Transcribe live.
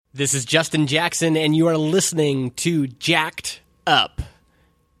This is Justin Jackson, and you are listening to Jacked Up.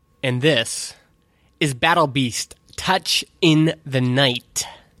 And this is Battle Beast, Touch in the Night.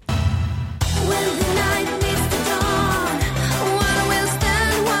 When the night meets the dawn, one will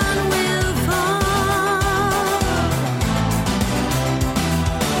stand, one will fall.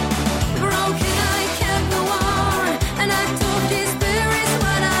 Broken, I can't go on, and I told these spirits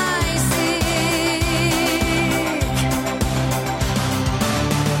what I seek.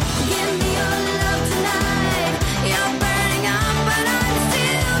 Give me your love tonight. You're burning up, but I'm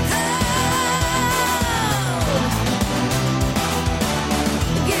still cold.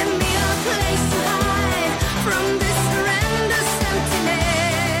 Give me a place to hide from this horrendous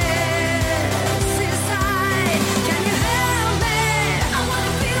emptiness inside. Can you help me? I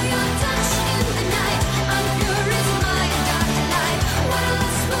wanna feel your touch in the night. I'm pure as my dark light. What a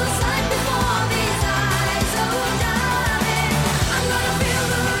lust moves like before these eyes. Oh, darling, I'm gonna feel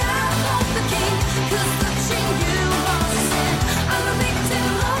the wrath of the king. 'Cause touching you was a sin. I'm a victim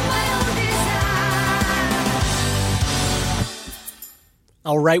of my own desire.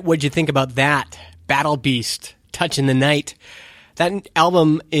 All right, what'd you think about that? Battle Beast, Touch in the Night. That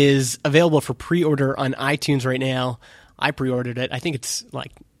album is available for pre-order on iTunes right now. I pre-ordered it. I think it's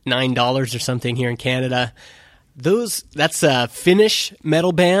like $9 or something here in Canada. That's a Finnish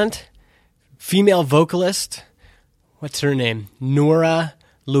metal band, female vocalist. What's her name? Noora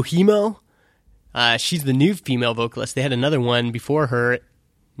Lohimo. She's the new female vocalist. They had another one before her,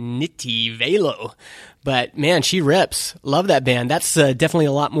 Nitti Velo. But man, she rips. Love that band. That's definitely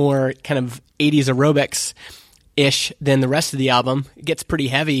a lot more kind of 80s aerobics-ish than the rest of the album. It gets pretty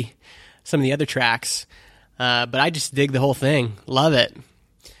heavy, some of the other tracks. But I just dig the whole thing. Love it.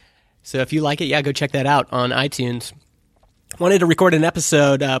 So if you like it, yeah, go check that out on iTunes. Wanted to record an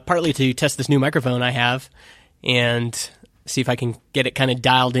episode partly to test this new microphone I have and see if I can get it kind of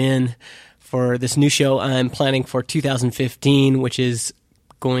dialed in for this new show I'm planning for 2015, which is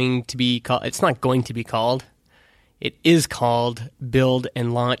going to be called, it's not going to be called, it is called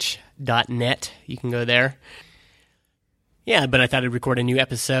buildandlaunch.net. You can go there. Yeah, but I thought I'd record a new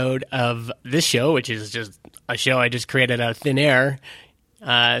episode of this show, which is just a show I just created out of thin air,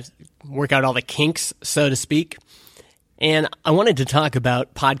 work out all the kinks, so to speak. And I wanted to talk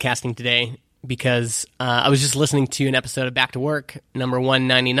about podcasting today because I was just listening to an episode of Back to Work, number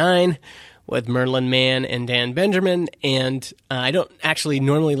 199, with Merlin Mann and Dan Benjamin, and I don't actually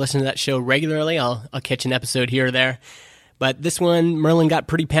normally listen to that show regularly. I'll catch an episode here or there. But this one, Merlin got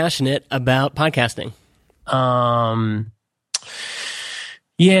pretty passionate about podcasting.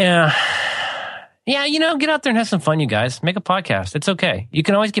 Yeah, get out there and have some fun, you guys. Make a podcast. It's okay. You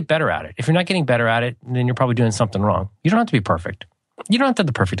can always get better at it. If you're not getting better at it, then you're probably doing something wrong. You don't have to be perfect. You don't have to have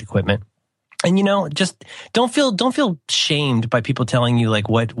the perfect equipment. And, just don't feel shamed by people telling you like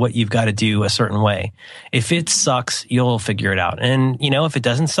what you've got to do a certain way. If it sucks, you'll figure it out. And, if it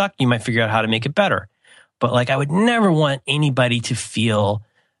doesn't suck, you might figure out how to make it better. But like, I would never want anybody to feel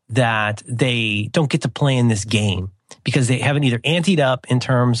that they don't get to play in this game because they haven't either anteed up in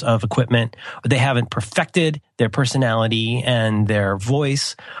terms of equipment, or they haven't perfected their personality and their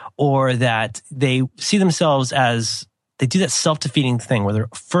voice, or that they see themselves as, they do that self-defeating thing where they're,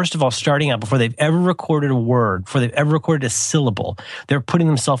 first of all, starting out before they've ever recorded a word, before they've ever recorded a syllable, they're putting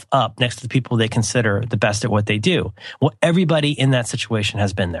themselves up next to the people they consider the best at what they do. Well, everybody in that situation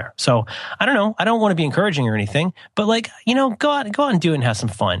has been there. So I don't know. I don't want to be encouraging or anything, but go out and do it and have some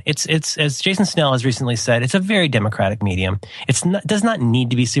fun. It's as Jason Snell has recently said, it's a very democratic medium. It does not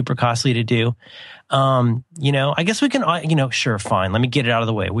need to be super costly to do. I guess we can, sure, fine. Let me get it out of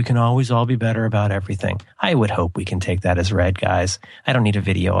the way. We can always all be better about everything. I would hope we can take that as read, guys. I don't need a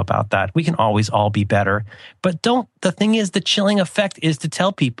video about that. We can always all be better. But the thing is, the chilling effect is to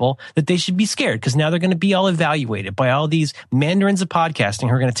tell people that they should be scared because now they're going to be all evaluated by all these mandarins of podcasting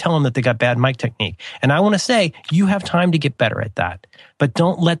who are going to tell them that they got bad mic technique. And I want to say, you have time to get better at that. But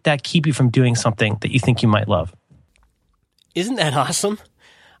don't let that keep you from doing something that you think you might love. Isn't that awesome?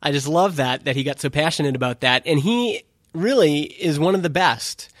 I just love that he got so passionate about that. And he really is one of the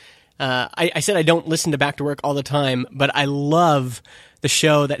best. I said I don't listen to Back to Work all the time, but I love the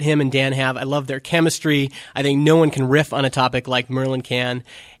show that him and Dan have. I love their chemistry. I think no one can riff on a topic like Merlin can.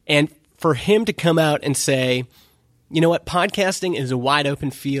 And for him to come out and say, you know what, podcasting is a wide open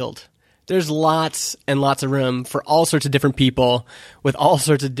field. There's lots and lots of room for all sorts of different people with all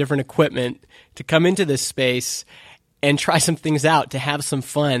sorts of different equipment to come into this space and try some things out, to have some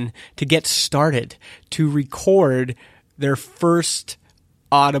fun, to get started, to record their first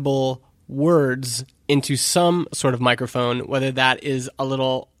audible words into some sort of microphone, whether that is a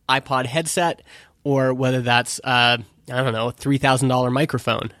little iPod headset or whether that's, I don't know, a $3,000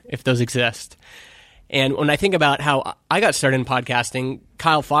 microphone, if those exist. And when I think about how I got started in podcasting,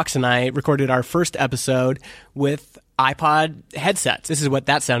 Kyle Fox and I recorded our first episode with iPod headsets. This is what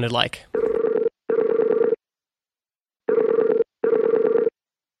that sounded like.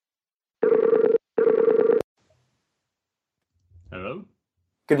 Hello?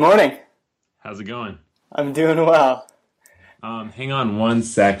 Good morning. How's it going? I'm doing well. Hang on one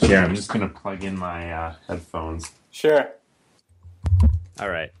sec here. I'm just going to plug in my headphones. Sure. All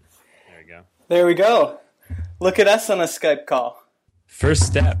right. There we go. There we go. Look at us on a Skype call. First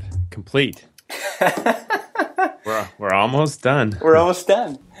step complete. We're almost done. We're almost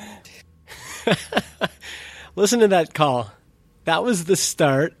done. Listen to that call. That was the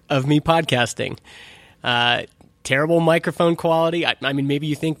start of me podcasting. Terrible microphone quality. I mean, maybe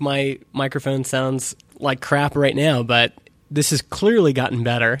you think my microphone sounds like crap right now, but this has clearly gotten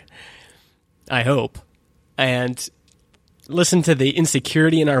better. I hope. And listen to the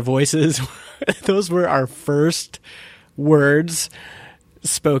insecurity in our voices. Those were our first words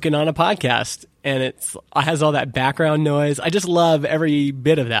spoken on a podcast. And it has all that background noise. I just love every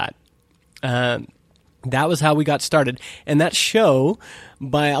bit of that. That was how we got started. And that show,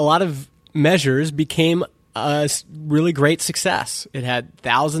 by a lot of measures, became a really great success. It had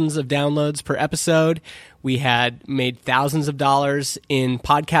thousands of downloads per episode. We had made thousands of dollars in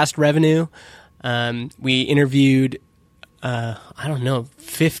podcast revenue. We interviewed,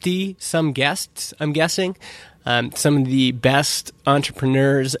 50 some guests, I'm guessing. Some of the best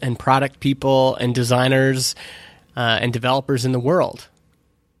entrepreneurs and product people and designers and developers in the world.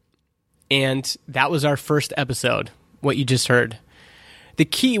 And that was our first episode, what you just heard. The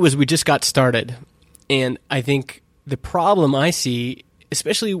key was we just got started. And I think the problem I see,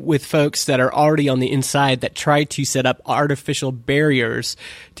 especially with folks that are already on the inside that try to set up artificial barriers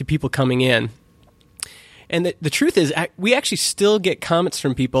to people coming in. And the truth is, we actually still get comments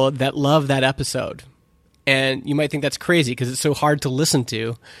from people that love that episode. And you might think that's crazy because it's so hard to listen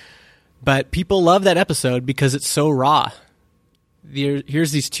to. But people love that episode because it's so raw.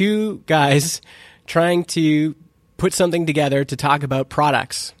 Here's these two guys trying to put something together to talk about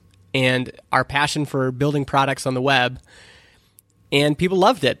products and our passion for building products on the web. And people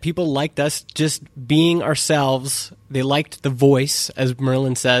loved it. People liked us just being ourselves. They liked the voice, as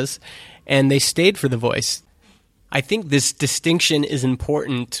Merlin says, and they stayed for the voice. I think this distinction is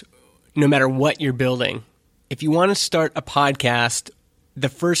important no matter what you're building. If you want to start a podcast, the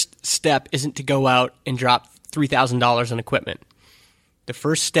first step isn't to go out and drop $3,000 on equipment. The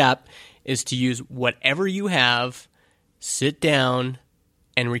first step is to use whatever you have, sit down,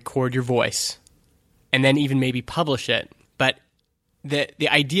 and record your voice, and then even maybe publish it. But the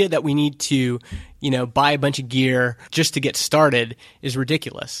idea that we need to, buy a bunch of gear just to get started is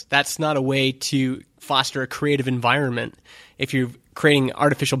ridiculous. That's not a way to foster a creative environment if you're creating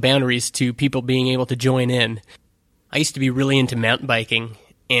artificial boundaries to people being able to join in. I used to be really into mountain biking,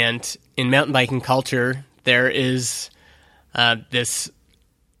 and in mountain biking culture, there is this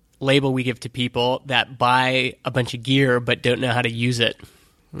label we give to people that buy a bunch of gear but don't know how to use it.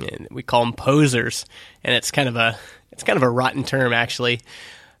 And we call them posers, and it's kind of a rotten term, actually.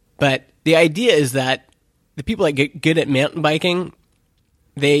 But the idea is that the people that get good at mountain biking,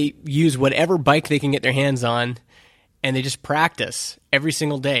 they use whatever bike they can get their hands on, and they just practice every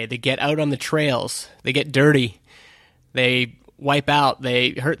single day. They get out on the trails, they get dirty, they wipe out,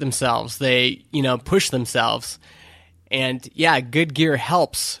 they hurt themselves, they push themselves. And yeah, good gear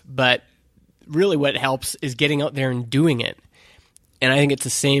helps, but really what helps is getting out there and doing it. And I think it's the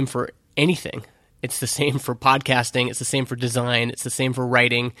same for anything. It's the same for podcasting. It's the same for design. It's the same for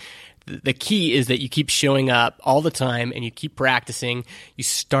writing. The key is that you keep showing up all the time and you keep practicing. You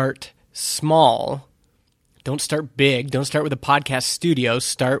start small. Don't start big. Don't start with a podcast studio.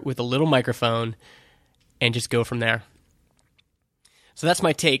 Start with a little microphone and just go from there. So that's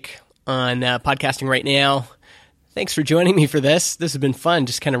my take on podcasting right now. Thanks for joining me for this. This has been fun,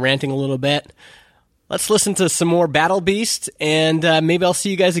 just kind of ranting a little bit. Let's listen to some more Battle Beast, and maybe I'll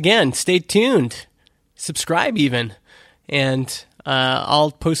see you guys again. Stay tuned. Subscribe even. And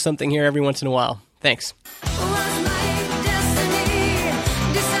I'll post something here every once in a while. Thanks.